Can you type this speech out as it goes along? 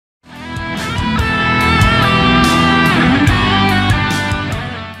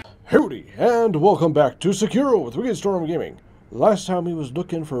And welcome back to Sekiro with Wickedstorm Gaming. Last time we was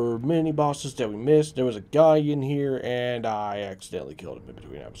looking for mini bosses that we missed. There was a guy in here and I accidentally killed him in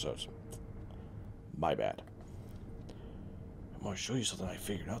between episodes. My bad. I'm going to show you something I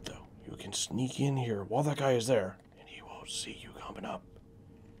figured out though. You can sneak in here while that guy is there and he won't see you coming up.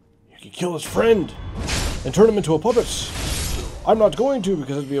 You can kill his friend and turn him into a puppet. I'm not going to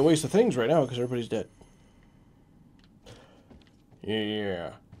because it'd be a waste of things right now because everybody's dead.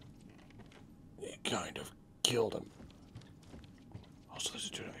 Yeah. It kind of killed him. Also, there's a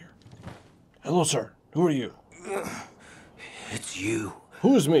dude out here. Hello, sir. Who are you? It's you.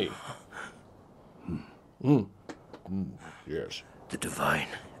 Who is me? Yes. The Divine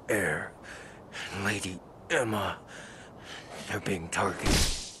Heir and Lady Emma. They're being targeted.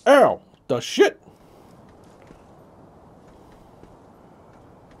 Ow! The shit!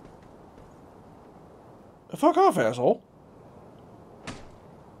 Fuck off, asshole.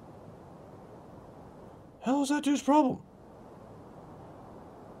 Hell is that dude's problem?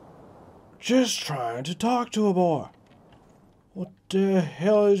 Just trying to talk to a boy. What the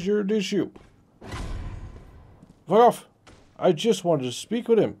hell is your issue? Fuck off. I just wanted to speak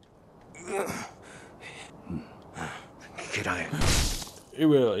with him. Can I? He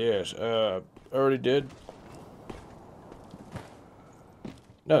will, yes. Already did.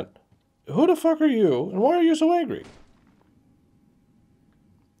 None. Who the fuck are you, and why are you so angry?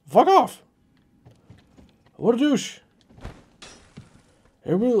 Fuck off. What a douche. I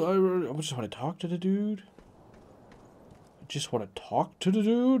just want to talk to the dude. I just want to talk to the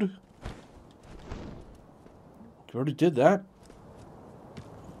dude. You already did that.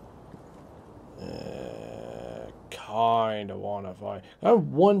 Kinda wanna fight.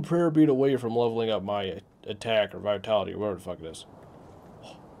 I'm one prayer beat away from leveling up my attack or vitality or whatever the fuck it is.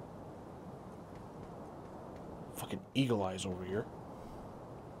 Fucking eagle eyes over here.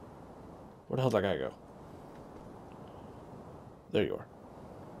 Where the hell did that guy go? There you are.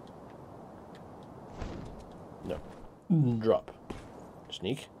 No. Drop.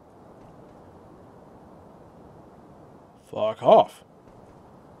 Sneak. Fuck off.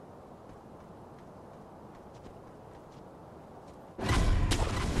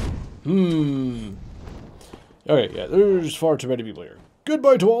 Okay, yeah, there's far too many people here.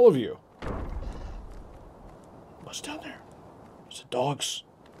 Goodbye to all of you. What's down there? It's a dog's.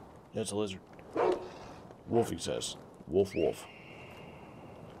 Yeah, it's a lizard. Wolf, he says. Wolf, wolf.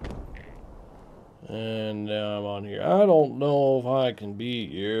 And now I'm on here. I don't know if I can beat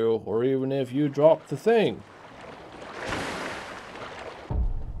you, or even if you drop the thing.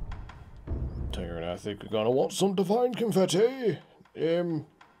 Tell you right now, I think we're gonna want some divine confetti.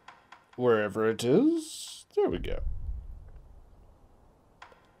 Wherever it is. There we go.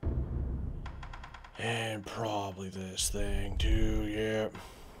 And probably this thing too, yeah.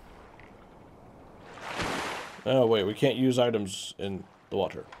 Oh wait, we can't use items in the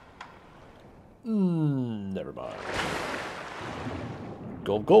water. Never mind.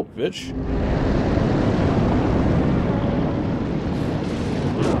 Gulp gulp, bitch.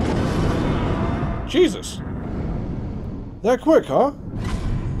 Jesus! That quick, huh?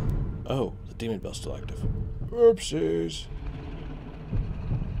 Oh, the demon bell's still active. Oopsies.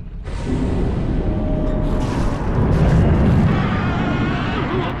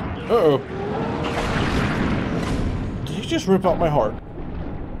 Uh-oh. Did he just rip out my heart?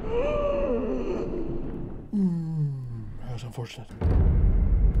 That was unfortunate.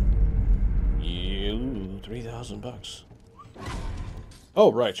 You, 3,000 bucks.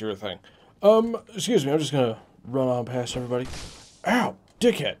 Oh, right, you're a thing. Excuse me, I'm just gonna run on past everybody. Ow,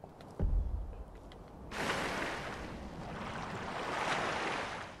 dickhead.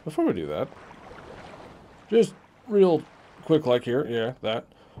 Before we do that, just real quick like here, yeah, that.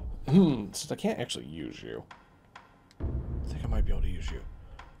 Since I can't actually use you, I think I might be able to use you.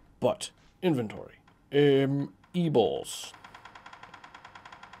 But, inventory. E-balls.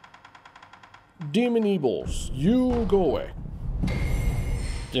 Demon e-balls. You go away.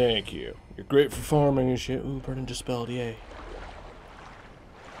 Thank you. You're great for farming and shit. Ooh, burden dispelled, yay.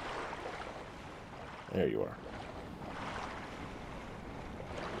 There you are.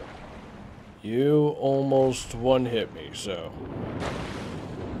 You almost one-hit me, so...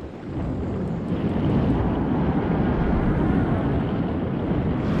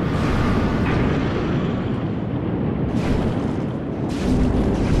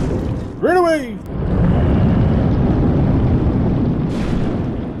 Run away!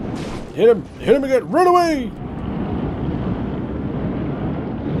 Hit him! Hit him again! Run away!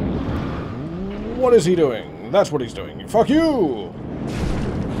 What is he doing? That's what he's doing. Fuck you!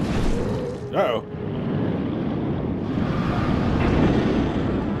 Uh-oh.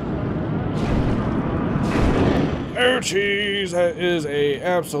 Ouchies! That is a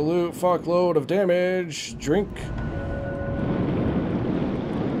absolute fuckload of damage. Drink.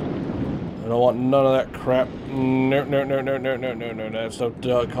 I don't want none of that crap. No, no, no, no, no, no, no, no. That stuff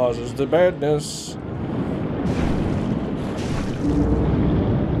causes the badness.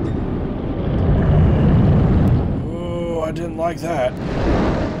 Oh, I didn't like that.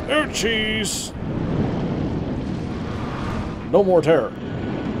 Ouchies! No more terror.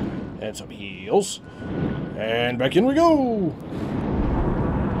 And some heals. And back in we go!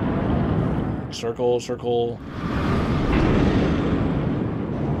 Circle, circle.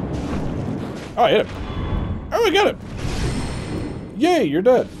 Oh, I hit him. Oh, I got him! Yay, you're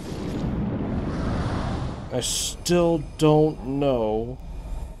dead. I still don't know.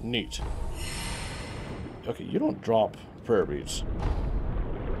 Neat. Okay, you don't drop prayer beads.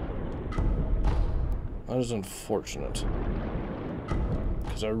 That is unfortunate.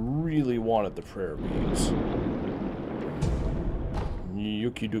 Because I really wanted the prayer beads.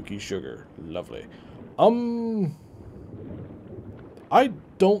 Yuki dookie sugar. Lovely. I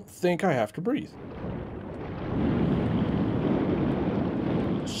don't think I have to breathe.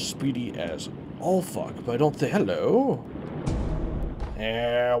 Speedy as all fuck, but I don't think... Hello?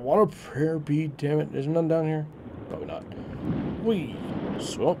 I want a prayer bead, damn it. There's none down here? Probably not. Wee.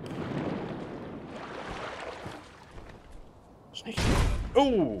 Swap. Sneaky.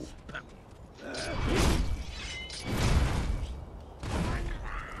 Oh!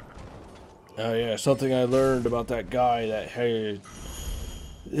 Oh yeah, something I learned about that guy that has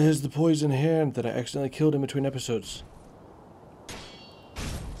the poison hand that I accidentally killed in between episodes.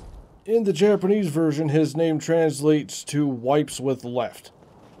 In the Japanese version, his name translates to wipes with left.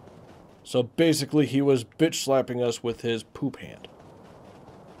 So basically, he was bitch slapping us with his poop hand.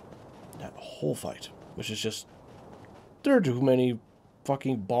 That whole fight, which is just... There are too many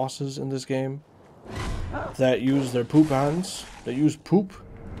fucking bosses in this game that use their poop hands, that use poop.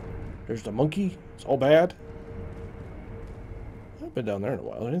 There's the monkey. It's all bad. I haven't been down there in a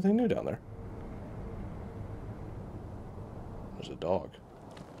while. Anything new down there? There's a dog.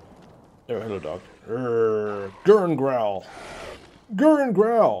 Oh, hello, dog. Gurn growl. Gurn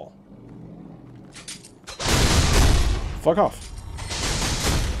growl. Fuck off.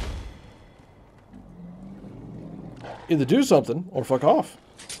 Either do something or fuck off.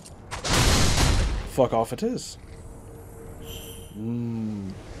 Fuck off it is.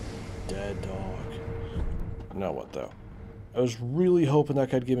 Dead dog. Now what though? I was really hoping that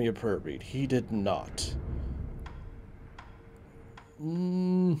guy'd give me a prayer bead. He did not.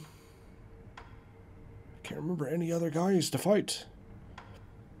 Can't remember any other guys to fight.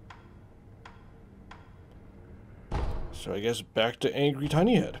 So I guess back to Angry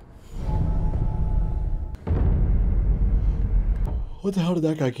Tiny Head. What the hell did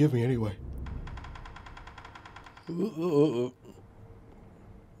that guy give me anyway?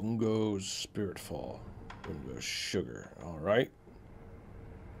 Ungo's Spirit Fall. Ungo's Sugar. Alright.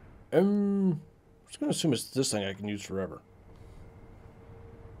 I'm just gonna assume it's this thing I can use forever.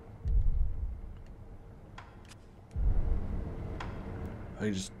 I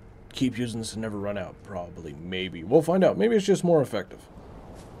just keep using this and never run out. Probably. Maybe. We'll find out. Maybe it's just more effective.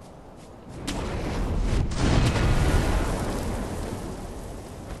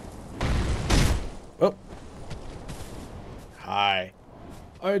 Oh. Hi.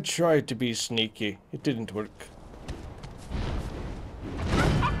 I tried to be sneaky. It didn't work.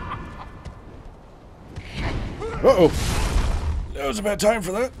 Uh-oh. That was a bad time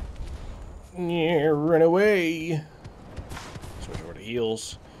for that. Yeah, run away. Switch over to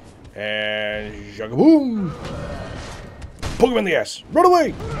heals. And jagaboom! Poke him in the ass. Run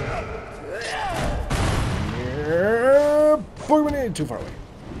away! Yeah, poke him in the... Too far away.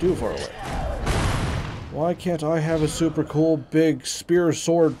 Too far away. Why can't I have a super cool, big, spear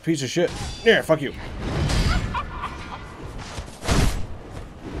sword piece of shit? Yeah, fuck you.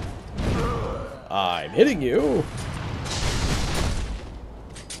 I'm hitting you.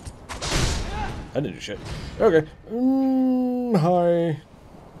 I didn't do shit. Okay. Hi.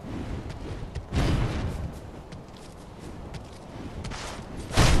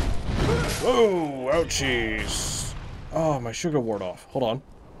 Whoa, ouchies. Oh, my sugar ward off. Hold on.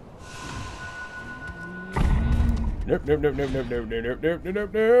 Nope, nope, nope, nope, nope, nope, nope, nope, nope, nope,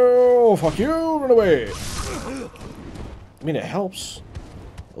 nope, no. Fuck you, run away. I mean, it helps.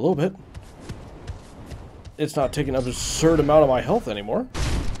 A little bit. It's not taking up an absurd amount of my health anymore.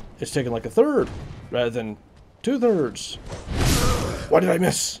 It's taking like a third, rather than 2/3. Why did I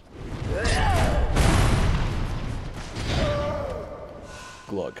miss?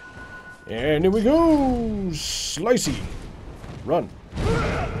 Glug. And here we go! Slicey! Run.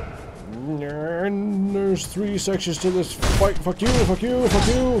 And there's 3 sections to this fight. Fuck you, fuck you, fuck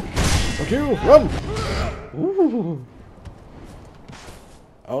you, fuck you, run! Ooh.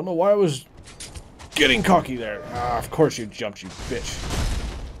 I don't know why I was getting cocky there. Ah, of course you jumped, you bitch.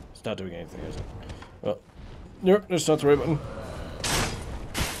 It's not doing anything, is it? Well, nope, that's not the right button.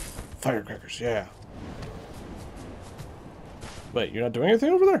 Firecrackers, yeah. Wait, you're not doing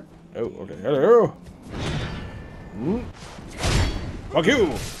anything over there? Oh, okay. Hello. Fuck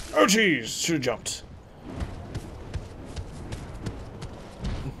you! Oh, jeez! Should have jumped.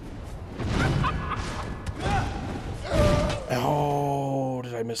 Oh,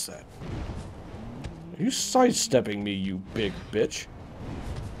 did I miss that? Are you sidestepping me, you big bitch?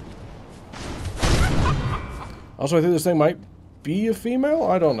 Also, I think this thing might be a female?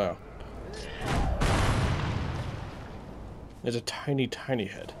 I don't know. It's a tiny, tiny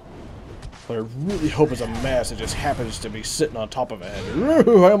head. But I really hope it's a mass that just happens to be sitting on top of a head.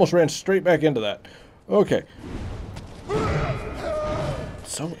 Ooh, I almost ran straight back into that. Okay.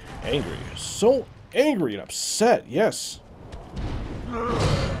 So angry. So angry and upset. Yes.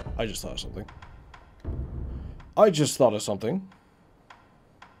 I just thought of something. I just thought of something.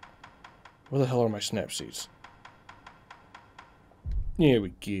 Where the hell are my snap seeds? Here we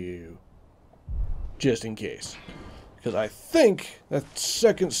go. Just in case. Because I think that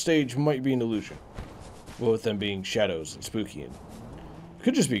second stage might be an illusion. Well, with them being shadows and spooky and...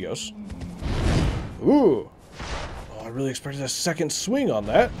 Could just be ghosts. Ooh. Oh, I really expected a second swing on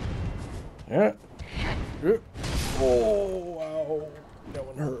that. Yeah. Oh, wow. That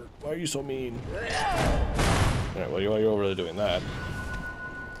one hurt. Why are you so mean? Alright, well, you're really doing that.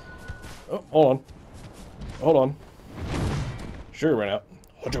 Oh, hold on. Hold on. Sure, ran out.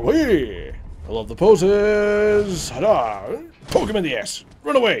 Hotaway! I love the poses! Hada! Poke him in the ass!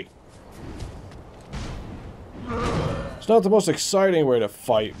 Run away! It's not the most exciting way to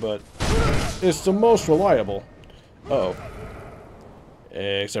fight, but it's the most reliable. Uh-oh.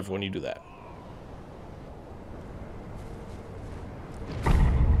 Except for when you do that.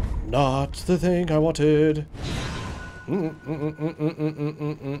 Not the thing I wanted.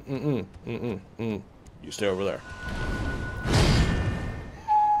 You stay over there.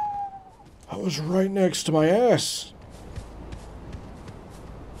 I was right next to my ass.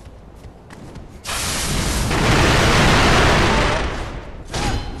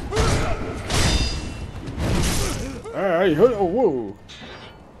 Alright, oh, whoa.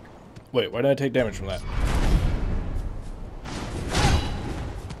 Wait, why did I take damage from that?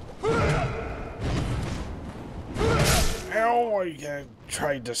 Ow, I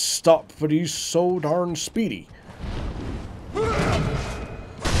tried to stop, but he's so darn speedy.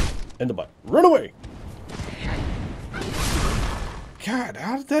 In the butt. Run away! God,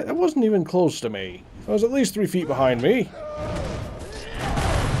 how did that... That wasn't even close to me. It was at least 3 feet behind me.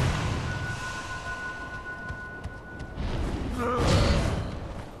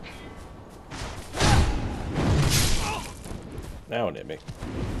 Now it hit me.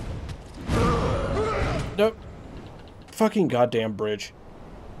 Nope. Fucking goddamn bridge.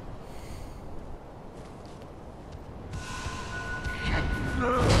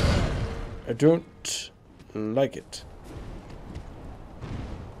 I don't like it.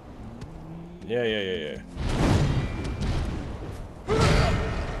 Yeah.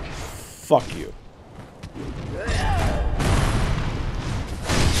 Fuck you.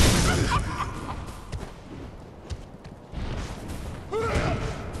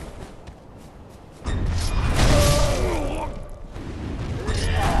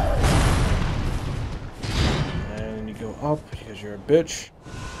 And you go up because you're a bitch.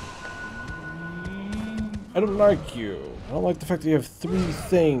 I don't like you. I don't like the fact that you have 3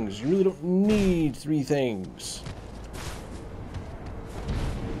 things. You really don't need 3 things.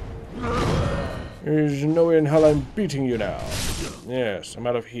 There's no way in hell I'm beating you now. Yes, I'm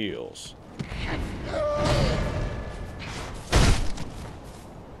out of heals.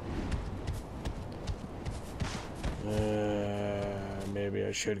 Maybe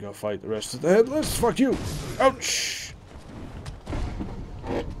I should go fight the rest of the Headless. Fuck you! Ouch!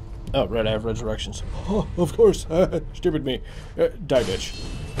 Oh, right, I have resurrections. Oh, of course. Stupid me. Die, bitch.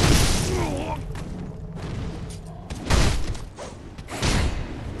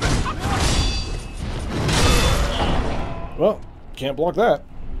 Well, can't block that.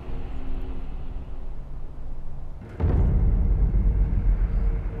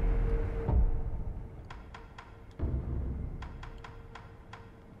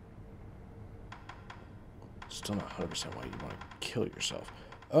 Still not 100% why you want to kill yourself.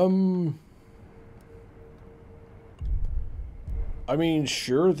 I mean,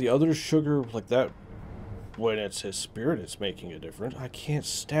 sure, the other sugar, like that when it's his spirit it's making a difference. I can't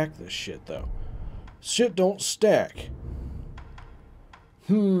stack this shit, though. Shit don't stack.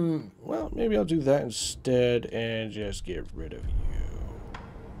 Well, maybe I'll do that instead and just get rid of you.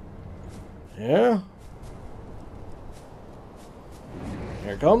 Yeah?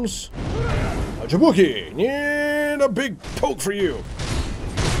 Here it comes. A Jabuki! And a big poke for you!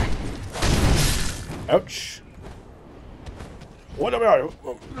 Ouch. What about it?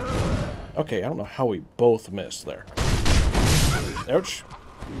 Okay, I don't know how we both missed there. Ouch.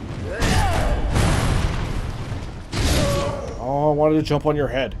 Oh, I wanted to jump on your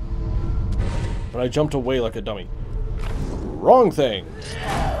head. But I jumped away like a dummy. Wrong thing.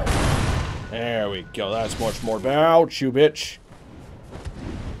 There we go. That's much more. Ouch, you bitch.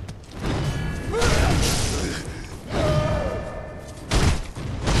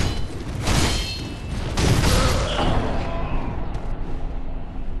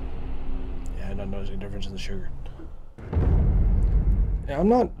 In the sugar. Yeah, I'm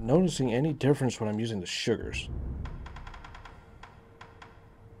not noticing any difference when I'm using the sugars.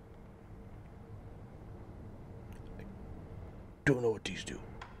 I don't know what these do.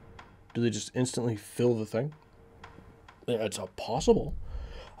 Do they just instantly fill the thing? That's a possible.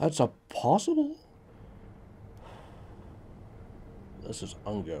 That's a possible. This is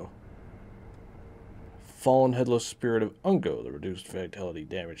Ungo. Fallen Headless Spirit of Ungo, the reduced fatality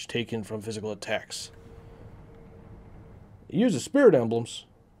damage taken from physical attacks. It uses spirit emblems.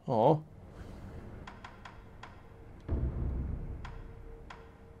 Aw.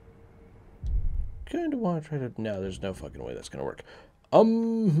 Kinda want to try to... No, there's no fucking way that's gonna work. Yeah,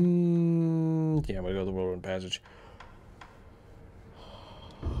 I'm gonna go to the Whirlwind Passage.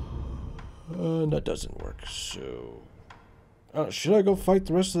 That doesn't work, so... should I go fight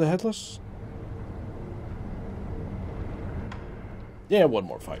the rest of the Headless? Yeah, one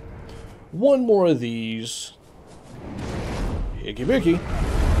more fight. One more of these. Icky Bicky.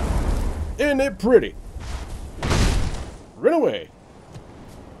 Isn't it pretty? Run away.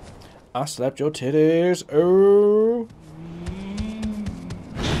 I slapped your titties. Oh.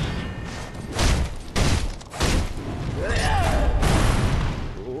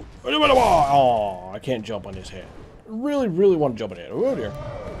 Oh, I can't jump on his head. Really, really want to jump on his head. Oh dear.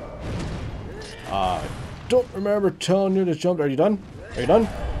 Don't remember telling you to jump. Are you done? Are you done?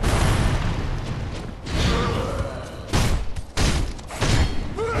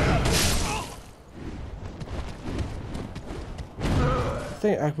 I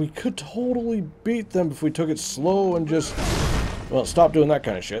think we could totally beat them if we took it slow and just... Well, stop doing that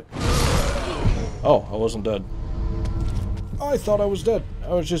kind of shit. Oh, I wasn't dead. I thought I was dead.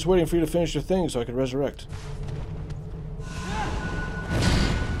 I was just waiting for you to finish your thing so I could resurrect.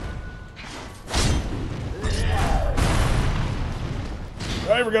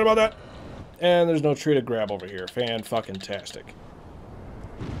 I forgot about that. And there's no tree to grab over here. Fan-fucking-tastic.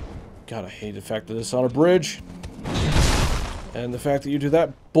 God, I hate the fact that this is on a bridge. And the fact that you do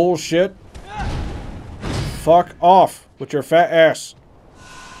that bullshit. Fuck off with your fat ass.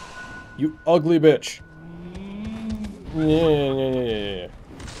 You ugly bitch. Yeah.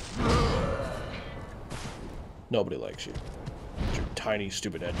 Nobody likes you. With your tiny,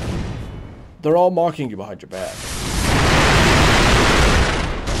 stupid head. They're all mocking you behind your back.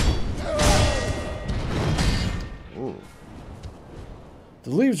 Ooh. The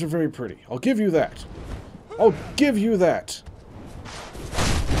leaves are very pretty. I'll give you that. I'll give you that.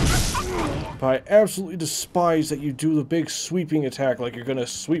 But I absolutely despise that you do the big sweeping attack like you're gonna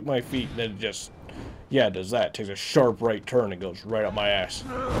sweep my feet and then it just... Yeah, it does that. It takes a sharp right turn and goes right up my ass.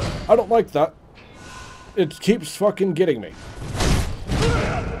 I don't like that. It keeps fucking getting me.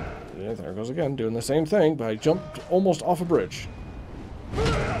 Yeah, there it goes again, doing the same thing, but I jumped almost off a bridge.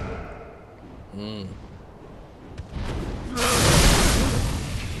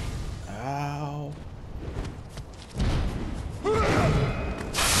 Ow.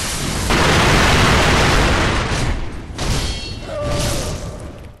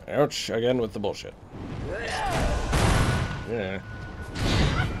 Ouch, again with the bullshit. Yeah.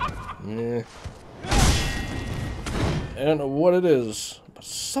 Yeah. I don't know what it is, but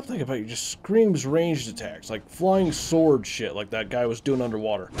something about you just screams ranged attacks, like flying sword shit, like that guy was doing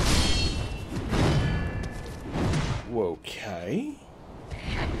underwater. Okay.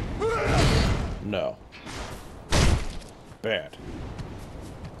 No. Bad.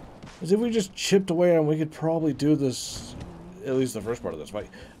 As if we just chipped away and we could probably do this, at least the first part of this fight.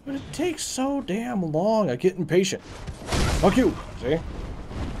 But it takes so damn long. I get impatient. Fuck you. See?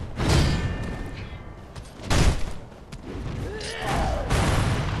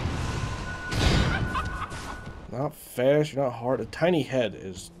 Not fast, you're not hard. A tiny head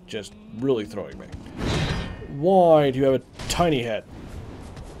is just really throwing me. Why do you have a tiny head?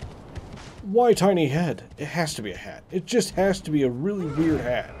 Why tiny head? It has to be a hat. It just has to be a really weird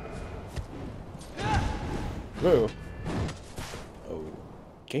hat. Whoa.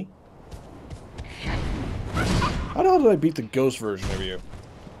 Okay. How the hell did I beat the ghost version of you?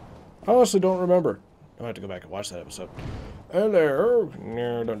 I honestly don't remember. I have to go back and watch that episode. Hello.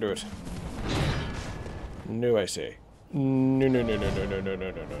 No, don't do it. No, I say. No, no, no, no, no, no, no,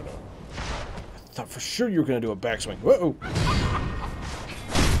 no, no, no. I thought for sure you were going to do a backswing. Whoa.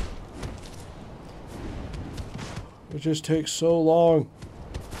 It just takes so long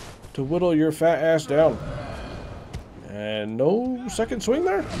to whittle your fat ass down. And no second swing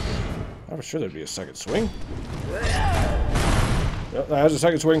there? I'm sure there'd be a second swing. Yep, that has a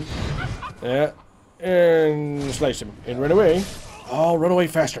second swing. Yeah. And slice him. And run away. Oh, run away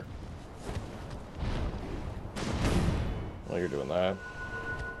faster. While you're doing that.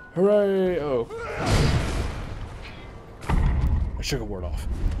 Hooray! Oh. I shook a word off.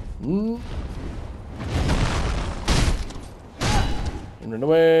 And run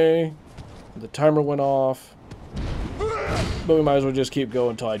away. The timer went off. But we might as well just keep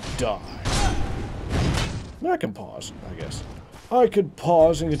going until I die. I can pause, I guess. I could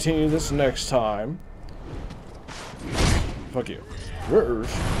pause and continue this next time. Fuck you.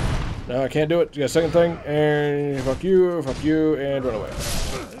 No, I can't do it. You got a second thing. And fuck you, and run away.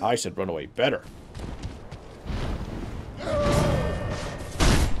 I said run away better.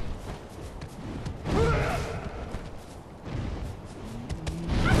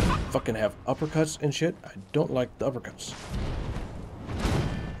 Fucking have uppercuts and shit. I don't like the uppercuts.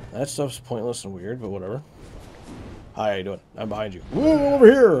 That stuff's pointless and weird, but whatever. Hi, how you doing? I'm behind you. Whoa, over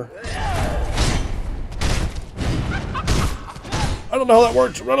here! I don't know how that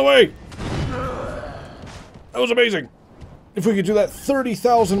works. Run away! That was amazing. If we could do that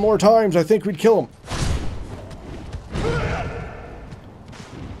 30,000 more times, I think we'd kill him.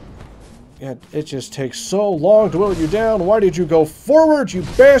 Yeah, it just takes so long to whittle you down. Why did you go forward, you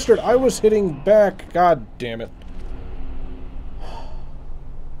bastard? I was hitting back. God damn it.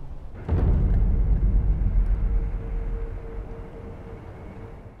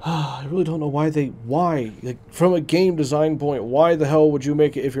 I really don't know why, like, from a game design point, why the hell would you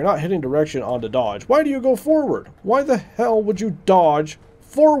make it, if you're not hitting direction on the dodge, why do you go forward? Why the hell would you dodge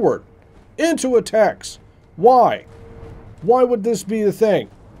forward into attacks? Why? Why would this be the thing?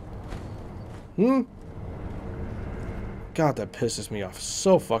 God, that pisses me off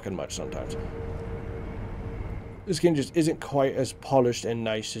so fucking much sometimes. This game just isn't quite as polished and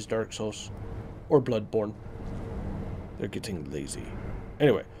nice as Dark Souls or Bloodborne. They're getting lazy.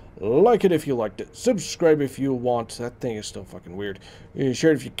 Anyway, like it if you liked it. Subscribe if you want. That thing is still fucking weird.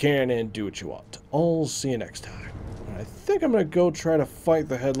 Share it if you can, and do what you want. I'll see you next time. I think I'm going to go try to fight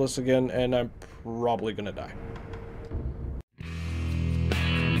the Headless again, and I'm probably going to die.